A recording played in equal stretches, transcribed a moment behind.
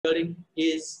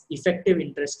is effective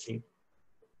interest rate.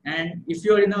 And if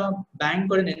you're in a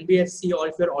bank or an NBFC, or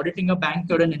if you're auditing a bank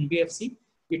or an NBFC,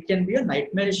 it can be a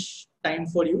nightmarish time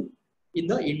for you in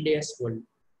the Ind AS world.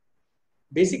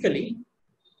 Basically,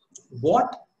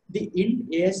 what the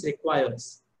Ind AS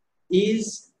requires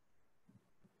is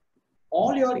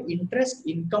all your interest,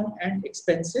 income, and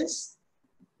expenses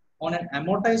on an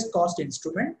amortized cost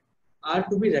instrument are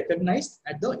to be recognized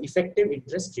at the effective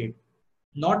interest rate,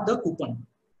 not the coupon.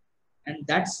 And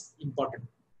that's important,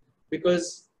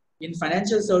 because in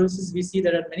financial services, we see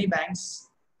there are many banks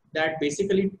that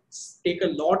basically take a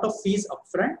lot of fees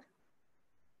upfront,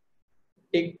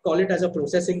 call it as a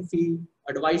processing fee,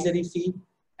 advisory fee,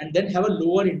 and then have a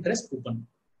lower interest coupon.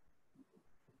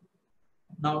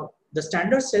 Now, the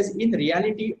standard says in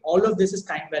reality, all of this is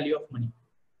time value of money.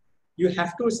 You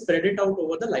have to spread it out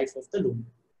over the life of the loan.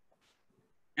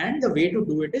 And the way to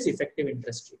do it is effective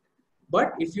interest rate.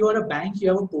 But if you are a bank, you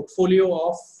have a portfolio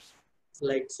of,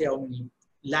 like, say, how many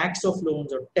lakhs of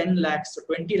loans, or 10 lakhs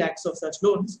or 20 lakhs of such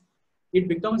loans, it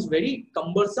becomes very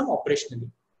cumbersome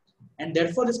operationally. And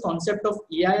therefore, this concept of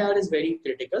EIR is very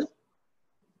critical.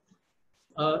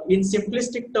 In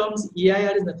simplistic terms,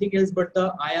 EIR is nothing else but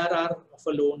the IRR of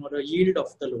a loan, or a yield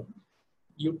of the loan.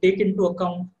 You take into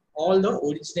account all the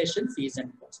origination fees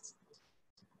and costs.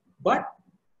 But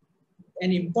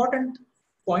an important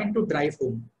point to drive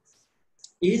home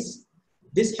is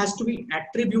this has to be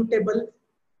attributable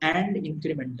and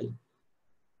incremental.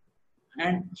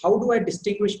 And how do I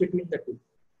distinguish between the two?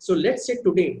 So let's say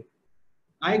today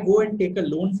I go and take a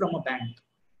loan from a bank,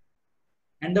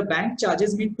 and the bank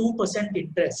charges me 2%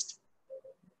 interest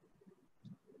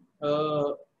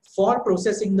for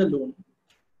processing the loan.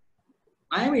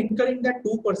 I am incurring that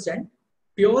 2%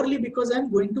 purely because I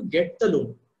am going to get the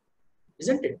loan,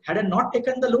 isn't it? Had I not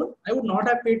taken the loan, I would not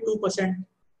have paid 2%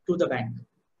 to the bank.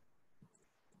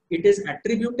 It is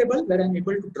attributable, where I am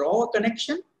able to draw a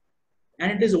connection,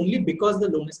 and it is only because the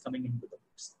loan is coming into the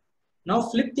books. Now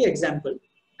flip the example.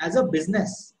 As a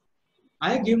business,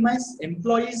 I give my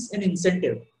employees an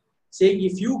incentive, saying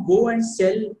if you go and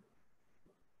sell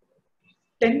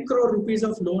 10 crore rupees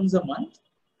of loans a month,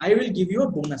 I will give you a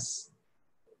bonus.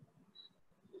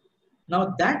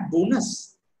 Now that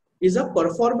bonus is a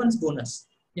performance bonus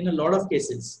in a lot of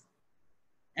cases.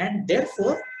 And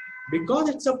therefore, because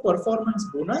it's a performance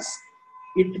bonus,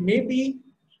 it may be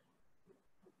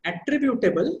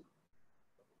attributable,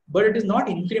 but it is not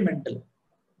incremental.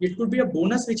 It could be a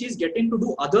bonus which is getting to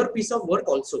do other piece of work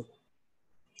also.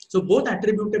 So both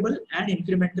attributable and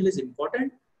incremental is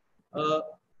important.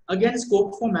 Again,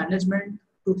 scope for management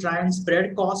to try and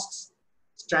spread costs,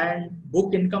 try and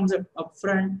book incomes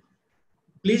upfront.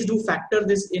 Please do factor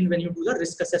this in when you do the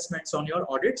risk assessments on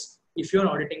your audits, if you're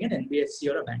auditing an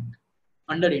NBFC or a bank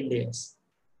under Ind AS.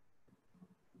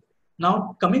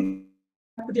 Now, coming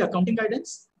back to the accounting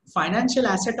guidance, financial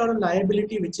asset or a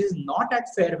liability which is not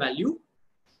at fair value,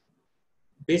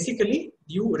 basically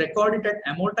you record it at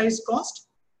amortized cost,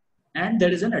 and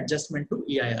there is an adjustment to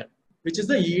EIR, which is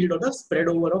the yield or the spread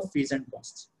over of fees and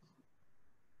costs.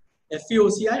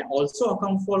 FVOCI also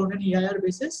account for on an EIR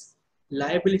basis.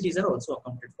 Liabilities are also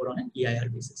accounted for on an EIR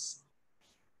basis.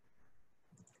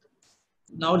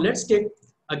 Now let's take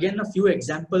again a few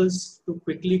examples to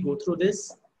quickly go through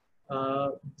this.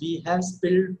 We have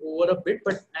spilled over a bit,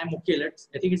 but I'm okay.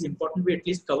 I think it's important we at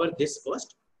least cover this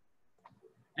first.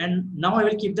 And now I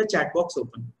will keep the chat box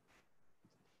open.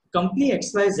 Company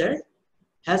XYZ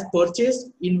has purchased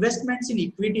investments in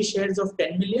equity shares of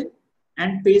 10 million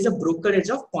and pays a brokerage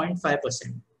of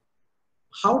 0.5%.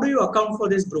 How do you account for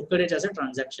this brokerage as a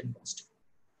transaction cost?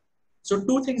 So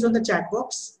two things on the chat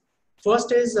box.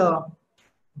 First is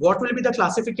what will be the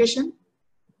classification?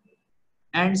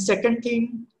 And second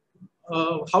thing,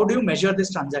 how do you measure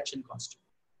this transaction cost?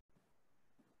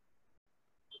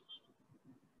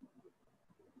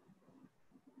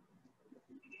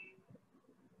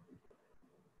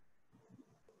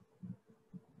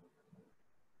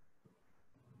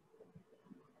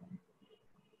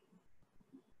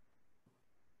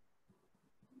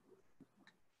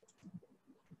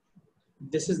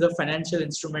 This is the financial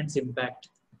instruments impact.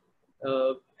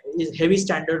 Is heavy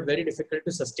standard, very difficult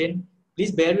to sustain.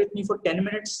 Please bear with me for 10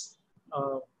 minutes.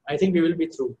 I think we will be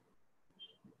through.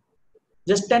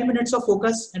 Just 10 minutes of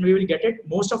focus and we will get it.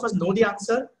 Most of us know the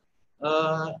answer.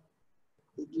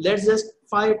 Let's just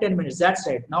 5-10 minutes. That's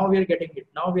right. Now we are getting it.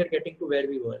 Now we are getting to where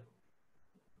we were.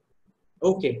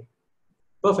 Okay,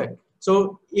 perfect.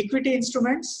 So equity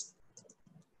instruments,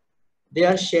 they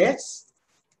are shares.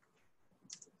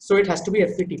 So it has to be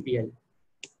FVTPL.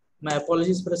 My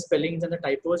apologies for the spellings and the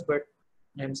typos, but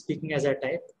I'm speaking as I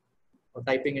type or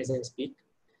typing as I speak.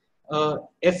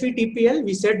 FETPL,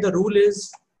 we said the rule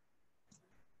is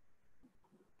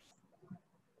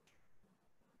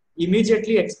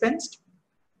immediately expensed.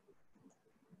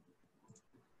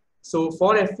 So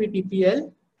for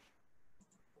FETPL,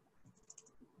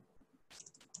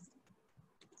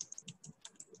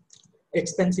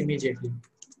 expense immediately.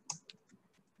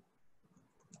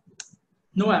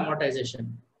 No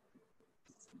amortization.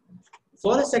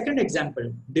 For a second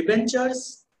example,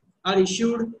 debentures are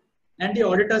issued and the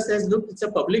auditor says, look, it's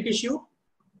a public issue.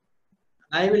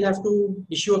 I will have to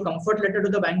issue a comfort letter to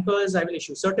the bankers. I will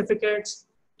issue certificates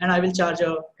and I will charge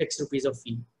a X rupees of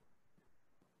fee.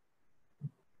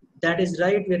 That is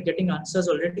right. We're getting answers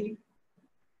already.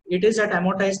 It is at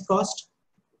amortized cost.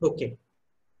 Okay.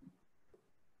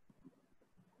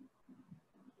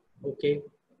 Okay.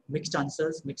 Mixed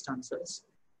answers, mixed answers.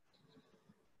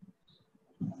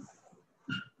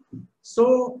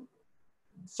 So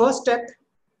first step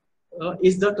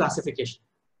is the classification.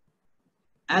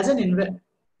 As I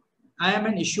am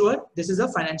an issuer, this is a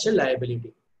financial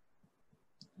liability.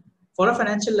 For a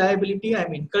financial liability, I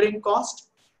am incurring cost.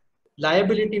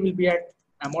 Liability will be at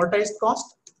amortized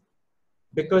cost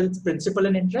because it's principal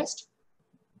and interest.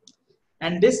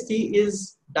 And this fee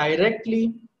is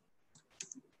directly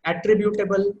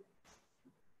attributable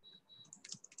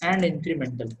and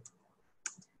incremental.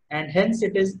 And hence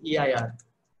it is EIR.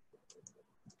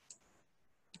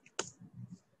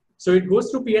 So it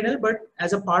goes through P&L, but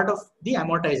as a part of the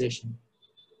amortization.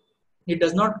 It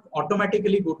does not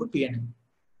automatically go to P&L.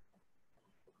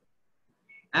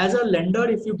 As a lender,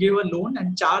 if you give a loan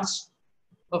and charge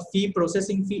a fee,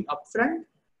 processing fee upfront,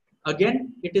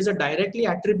 again, it is a directly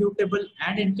attributable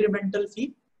and incremental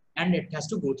fee, and it has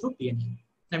to go through P&L.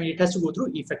 I mean, it has to go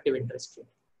through effective interest rate.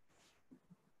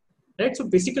 Right? So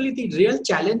basically, the real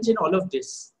challenge in all of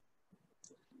this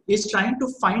is trying to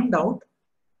find out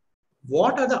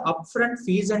what are the upfront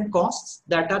fees and costs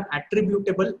that are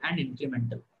attributable and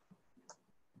incremental.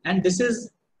 And this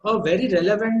is a very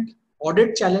relevant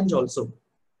audit challenge also.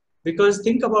 Because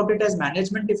think about it as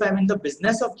management, if I'm in the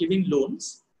business of giving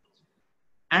loans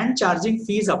and charging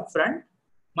fees upfront,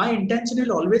 my intention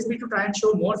will always be to try and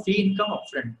show more fee income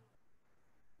upfront.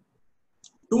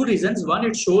 Two reasons. One,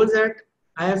 it shows that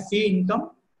I have fee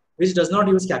income which does not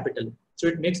use capital. So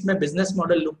it makes my business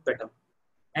model look better.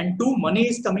 And two, money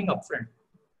is coming upfront.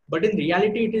 But in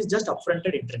reality, it is just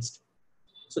upfronted interest.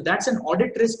 So that's an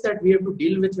audit risk that we have to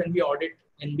deal with when we audit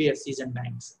NBFCs and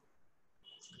banks.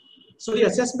 So the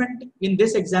assessment in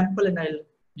this example, and I'll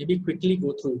maybe quickly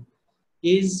go through,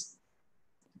 is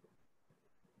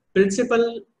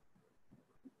principal.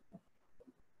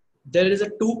 There is a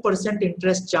 2%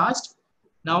 interest charged.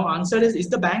 Now answer is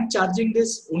the bank charging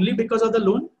this only because of the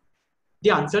loan?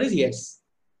 The answer is yes.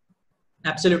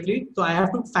 Absolutely. So I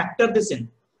have to factor this in.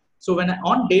 So when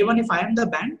on day one, if I am the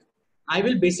bank, I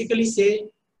will basically say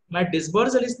my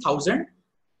disbursal is 1,000,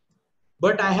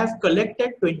 but I have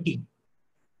collected 20.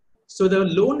 So the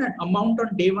loan amount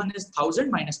on day one is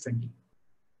 1,000 minus 20.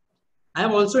 I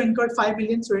have also incurred 5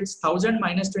 million, so it's 1,000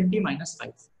 minus 20 minus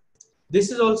 5.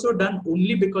 This is also done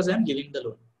only because I'm giving the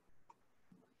loan.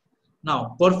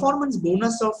 Now, performance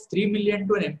bonus of 3 million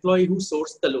to an employee who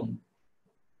sourced the loan.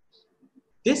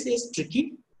 This is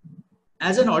tricky.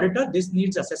 As an auditor, this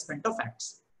needs assessment of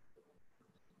facts.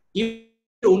 If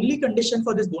the only condition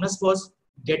for this bonus was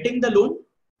getting the loan,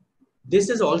 this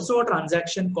is also a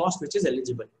transaction cost which is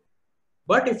eligible.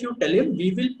 But if you tell him,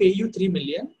 we will pay you 3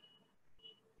 million,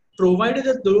 provided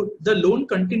that the loan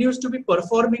continues to be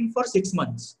performing for 6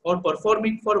 months or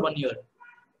performing for 1 year,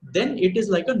 then it is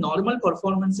like a normal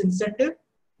performance incentive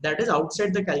that is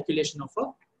outside the calculation of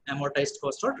a amortized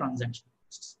cost or transaction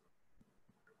costs.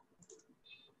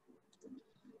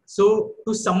 So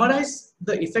to summarize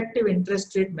the effective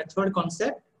interest rate method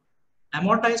concept,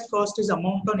 amortized cost is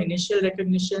amount on initial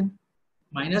recognition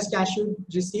minus cash you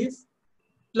receive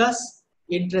plus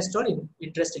interest or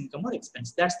interest income or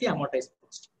expense. That's the amortized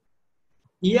cost.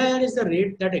 EIR is the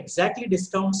rate that exactly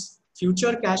discounts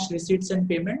future cash receipts and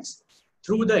payments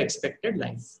through the expected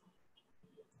life.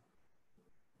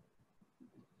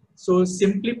 So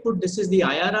simply put, this is the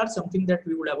IRR, something that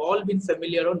we would have all been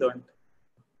familiar or learned.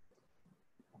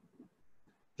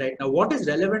 Right now, what is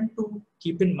relevant to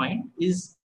keep in mind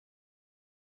is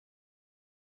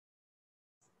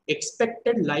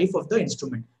expected life of the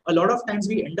instrument. A lot of times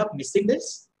we end up missing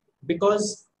this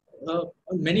because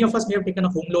many of us may have taken a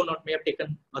home loan or may have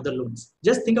taken other loans.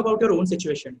 Just think about your own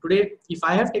situation. Today, if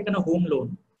I have taken a home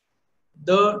loan,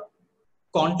 the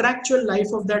contractual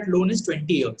life of that loan is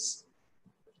 20 years.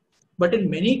 But in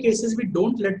many cases, we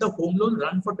don't let the home loan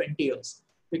run for 20 years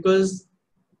because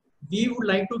we would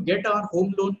like to get our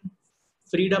home loan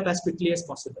freed up as quickly as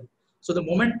possible. So the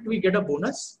moment we get a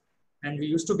bonus, and we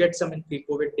used to get some in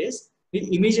pre-COVID days, we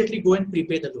immediately go and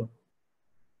prepay the loan.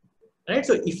 Right?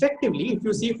 So effectively, if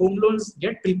you see, home loans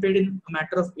get prepaid in a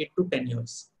matter of 8 to 10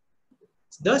 years.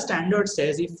 The standard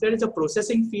says if there is a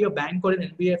processing fee a bank or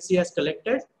an NBFC has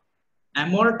collected,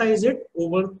 amortize it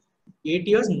over 8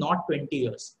 years, not 20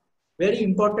 years. Very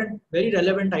important, very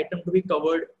relevant item to be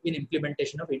covered in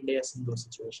implementation of Ind AS in those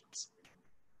situations.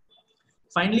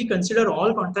 Finally, consider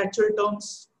all contractual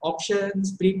terms,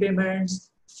 options, prepayments,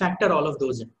 factor all of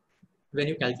those in when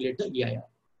you calculate the EIR.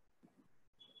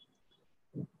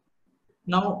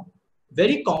 Now,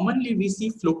 very commonly we see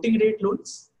floating rate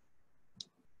loans.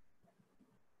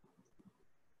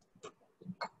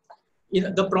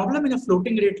 The problem in a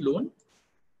floating rate loan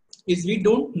is we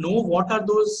don't know what are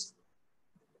those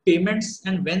payments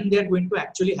and when they're going to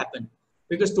actually happen.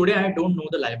 Because today I don't know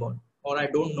the LIBOR or I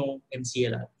don't know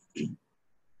MCLR.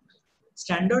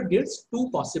 Standard gives two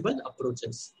possible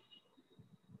approaches.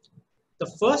 The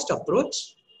first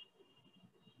approach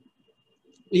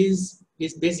is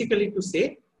basically to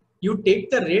say you take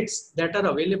the rates that are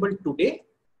available today,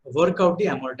 work out the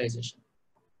amortization.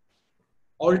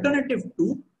 Alternative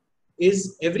two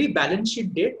is every balance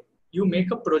sheet date, you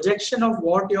make a projection of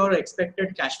what your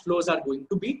expected cash flows are going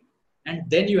to be, and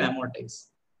then you amortize.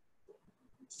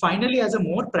 Finally, as a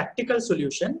more practical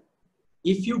solution,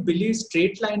 if you believe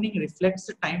straight lining reflects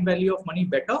the time value of money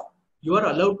better, you are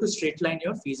allowed to straight line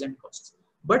your fees and costs.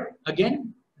 But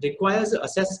again, requires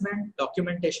assessment,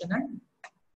 documentation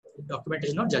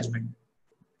of judgment.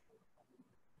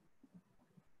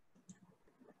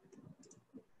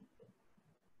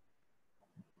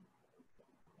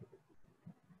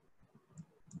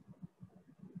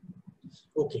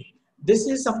 Okay, this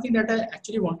is something that I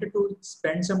actually wanted to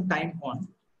spend some time on.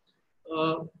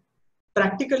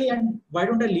 Practically, and why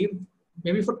don't I leave,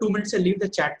 maybe for 2 minutes, I leave the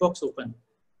chat box open.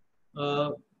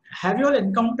 Have you all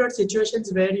encountered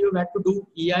situations where you've had to do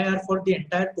EIR for the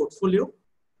entire portfolio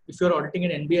if you're auditing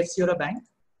an NBFC or a bank?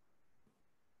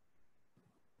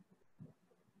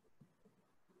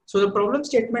 So the problem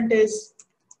statement is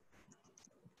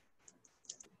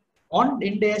on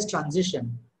Ind AS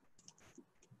transition,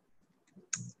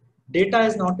 data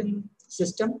is not in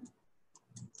system.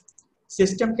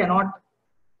 System cannot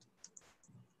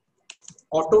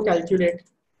auto calculate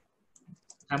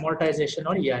amortization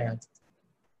or EIR.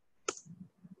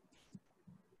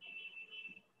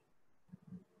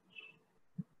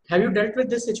 Have you dealt with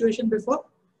this situation before?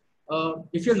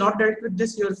 If you've not dealt with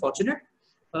this, you're fortunate.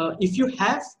 If you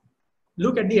have,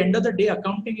 look, at the end of the day,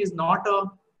 accounting is not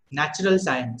a natural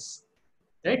science,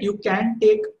 right? You can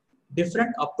take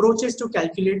different approaches to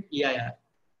calculate EIR.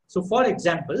 So for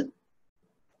example,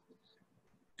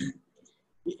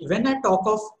 when I talk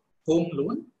of home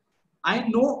loan, I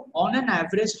know on an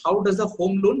average, how does a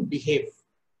home loan behave?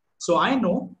 So I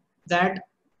know that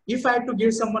if I had to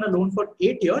give someone a loan for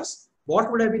 8 years, what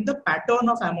would have been the pattern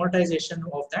of amortization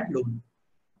of that loan?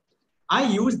 I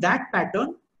use that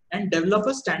pattern and develop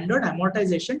a standard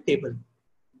amortization table.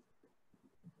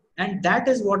 And that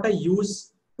is what I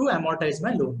use to amortize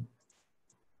my loan.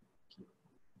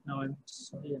 Now I'm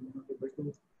sorry, I'm not able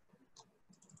to.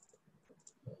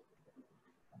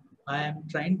 I am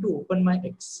trying to open my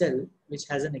Excel, which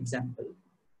has an example.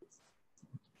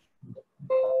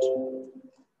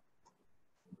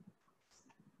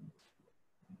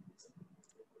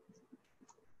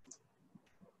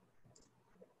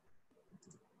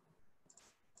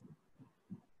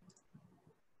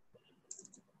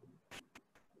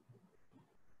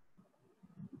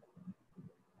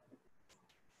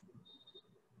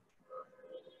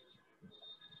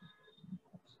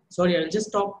 Sorry, I'll just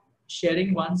stop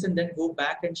sharing once and then go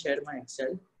back and share my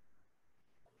Excel.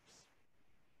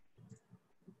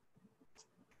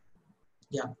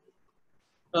 Yeah.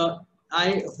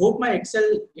 I hope my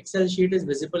Excel sheet is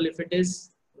visible. If it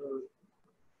is,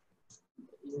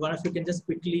 one of you can just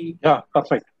quickly. Yeah,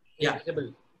 perfect. Yeah.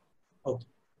 Okay.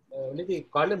 Only the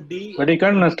column D. But you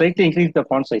can slightly increase the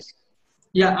font size.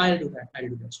 Yeah, I'll do that. I'll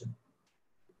do that. Sure.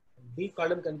 D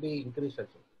column can be increased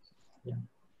also. Yeah.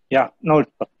 Yeah. No,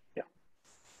 it's perfect. Yeah.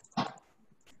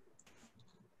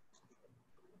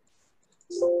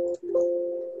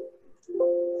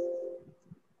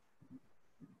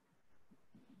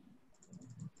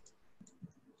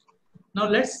 Now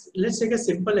let's take a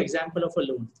simple example of a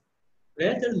loan,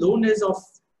 where the loan is of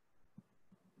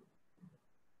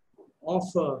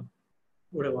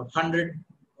whatever 100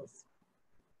 of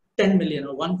 10 million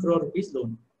or 1 crore rupees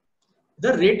loan.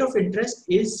 The rate of interest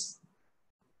is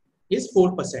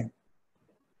 4%,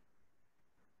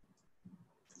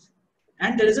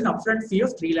 and there is an upfront fee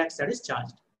of 3 lakhs that is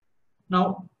charged.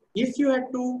 Now, if you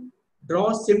had to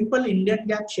draw a simple Indian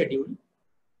GAAP schedule,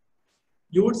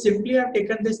 you would simply have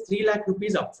taken this 3 lakh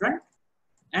rupees upfront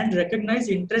and recognize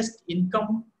interest,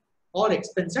 income or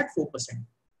expense at 4%.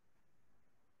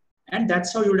 And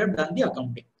that's how you would have done the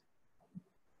accounting.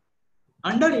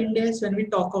 Under Ind AS, when we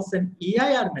talk of an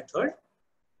EIR method,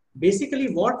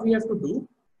 basically what we have to do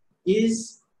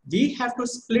is we have to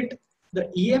split the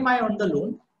EMI on the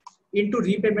loan into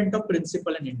repayment of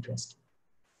principal and interest,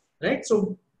 right?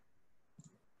 So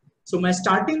my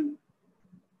starting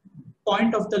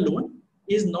point of the loan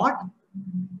is not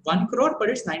 1 crore, but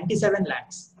it's 97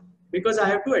 lakhs because I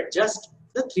have to adjust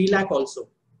the 3 lakh also.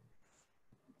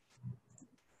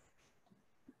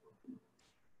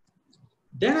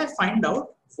 Then I find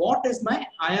out what is my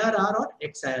IRR or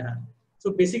XIRR.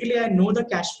 So basically I know the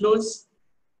cash flows.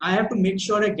 I have to make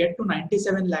sure I get to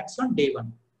 97 lakhs on day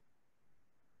one.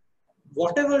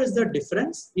 Whatever is the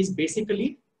difference is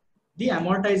basically the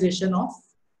amortization of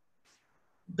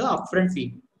the upfront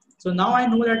fee. So now I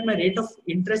know that my rate of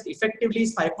interest effectively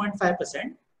is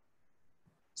 5.5%.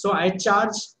 So I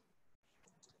charge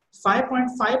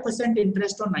 5.5%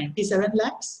 interest on 97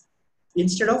 lakhs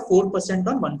instead of 4%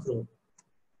 on 1 crore.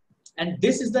 And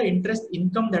this is the interest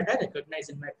income that I recognize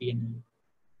in my P&L.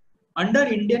 Under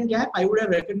Indian GAAP, I would have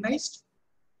recognized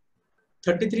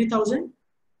 33,000,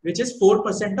 which is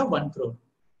 4% of 1 crore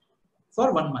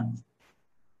for 1 month.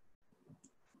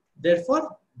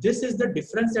 Therefore, this is the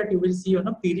difference that you will see on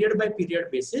a period by period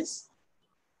basis.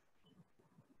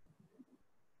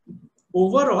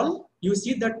 Overall, you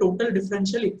see the total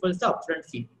differential equals the upfront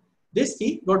fee. This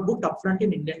fee got booked upfront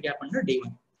in Indian GAAP under day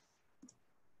one.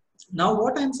 Now,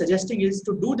 what I'm suggesting is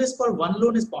to do this for 1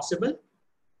 loan is possible.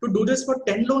 To do this for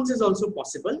 10 loans is also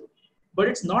possible, but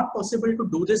it's not possible to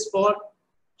do this for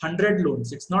 100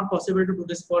 loans. It's not possible to do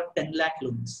this for 10 lakh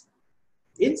loans.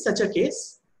 In such a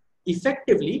case,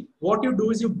 effectively, what you do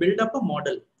is you build up a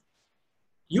model.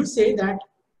 You say that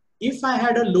if I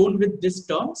had a loan with these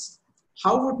terms,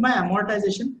 how would my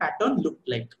amortization pattern look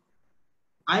like?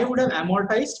 I would have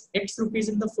amortized X rupees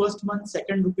in the first month,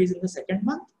 second rupees in the second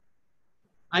month.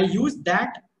 I use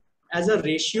that as a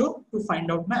ratio to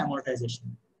find out my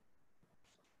amortization.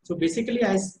 So basically,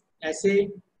 I say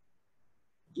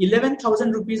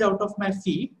 11,000 rupees out of my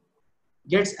fee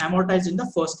gets amortized in the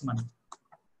first month.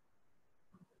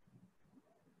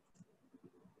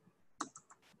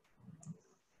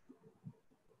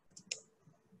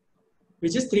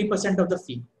 Which is 3% of the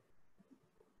fee.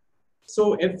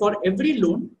 So if for every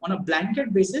loan on a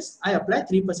blanket basis, I apply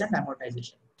 3%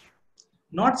 amortization.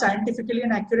 Not scientifically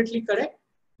and accurately correct,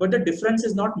 but the difference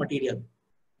is not material.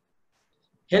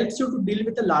 Helps you to deal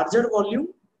with a larger volume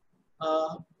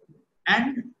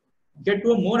and get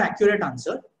to a more accurate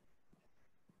answer.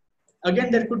 Again,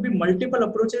 there could be multiple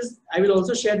approaches. I will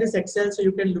also share this Excel so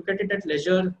you can look at it at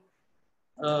leisure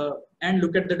and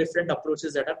look at the different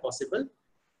approaches that are possible.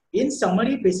 In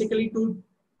summary, basically to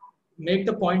make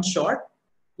the point short,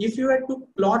 if you had to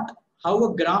plot how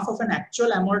a graph of an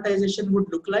actual amortization would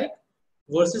look like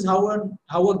versus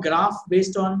how a graph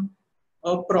based on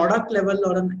a product level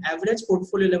or an average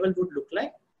portfolio level would look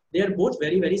like, they are both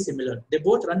very, very similar. They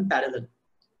both run parallel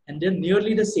and they're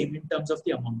nearly the same in terms of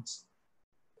the amounts.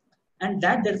 And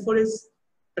that therefore is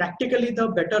practically the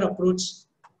better approach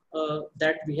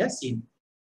that we have seen.